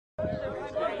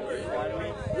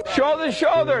Shoulder to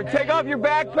shoulder. Take off your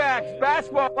backpacks.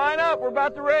 Basketball, line up. We're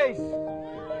about to race.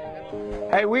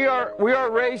 Hey, we are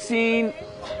racing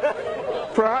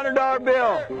for a $100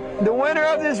 bill. The winner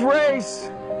of this race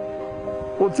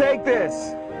will take this.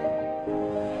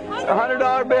 It's a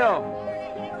 $100 bill.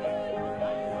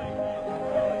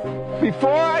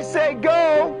 Before I say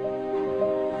go,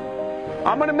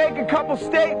 I'm going to make a couple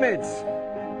statements.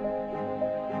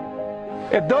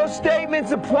 If those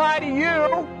statements apply to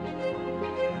you,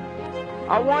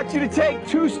 I want you to take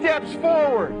 2 steps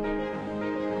forward.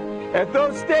 If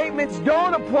those statements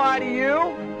don't apply to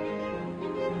you,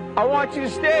 I want you to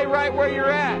stay right where you're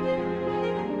at.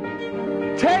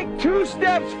 Take 2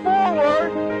 steps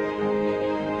forward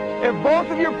if both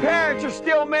of your parents are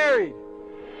still married.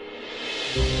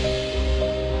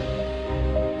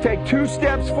 Take 2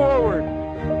 steps forward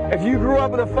if you grew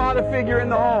up with a father figure in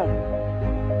the home.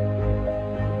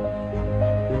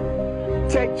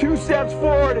 Take 2 steps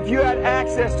forward if you had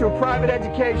access to a private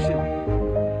education.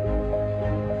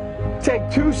 Take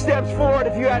 2 steps forward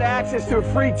if you had access to a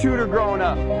free tutor growing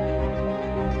up.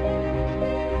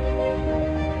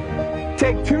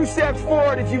 Take 2 steps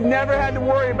forward if you've never had to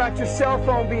worry about your cell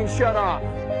phone being shut off.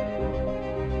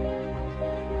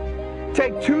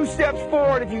 Take 2 steps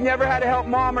forward if you've never had to help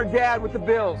mom or dad with the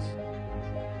bills.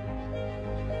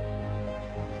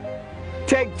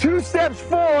 Take 2 steps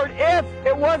forward if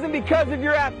it wasn't because of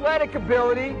your athletic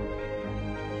ability,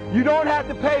 you don't have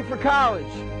to pay for college.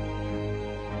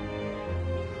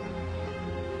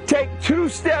 Take 2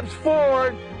 steps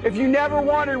forward if you never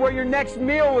wondered where your next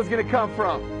meal was going to come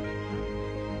from.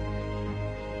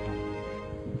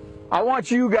 I want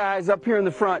you guys up here in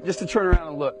the front just to turn around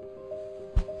and look.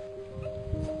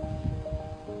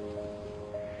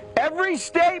 Every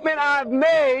statement I've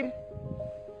made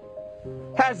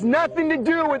has nothing to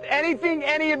do with anything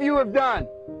any of you have done.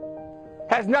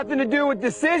 Has nothing to do with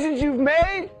decisions you've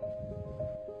made.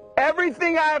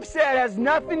 Everything I have said has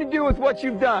nothing to do with what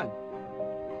you've done.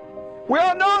 We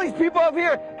all know these people up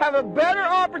here have a better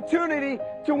opportunity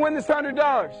to win this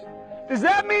 $100. Does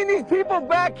that mean these people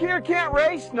back here can't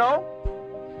race? No.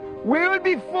 We would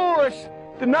be foolish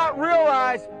to not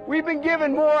realize we've been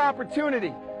given more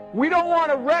opportunity. We don't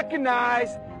want to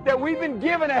recognize that we've been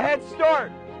given a head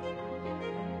start.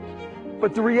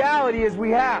 But the reality is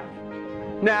we have.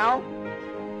 Now,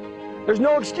 there's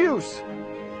no excuse.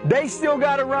 They still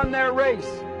got to run their race.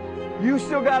 You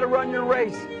still got to run your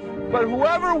race. But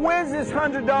whoever wins this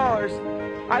 $100,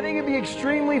 I think it'd be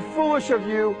extremely foolish of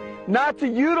you not to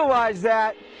utilize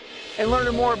that and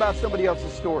learn more about somebody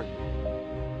else's story.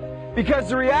 Because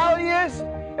the reality is,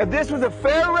 if this was a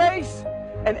fair race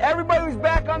and everybody was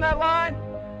back on that line,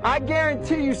 I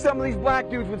guarantee you some of these black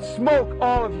dudes would smoke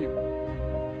all of you.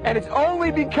 And it's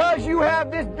only because you have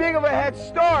this big of a head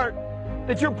start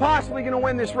that you're possibly going to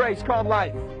win this race called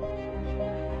life.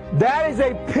 That is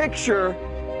a picture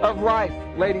of life,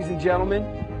 ladies and gentlemen.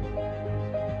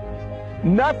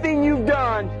 Nothing you've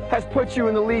done has put you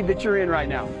in the lead that you're in right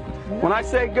now. When I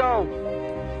say go,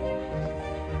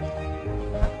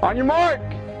 on your mark,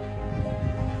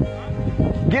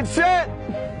 get set,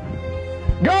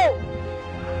 go!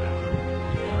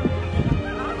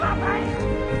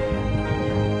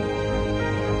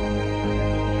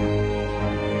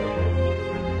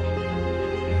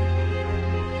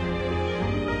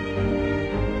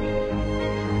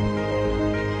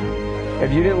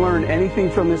 If you didn't learn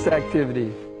anything from this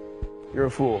activity, you're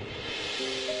a fool.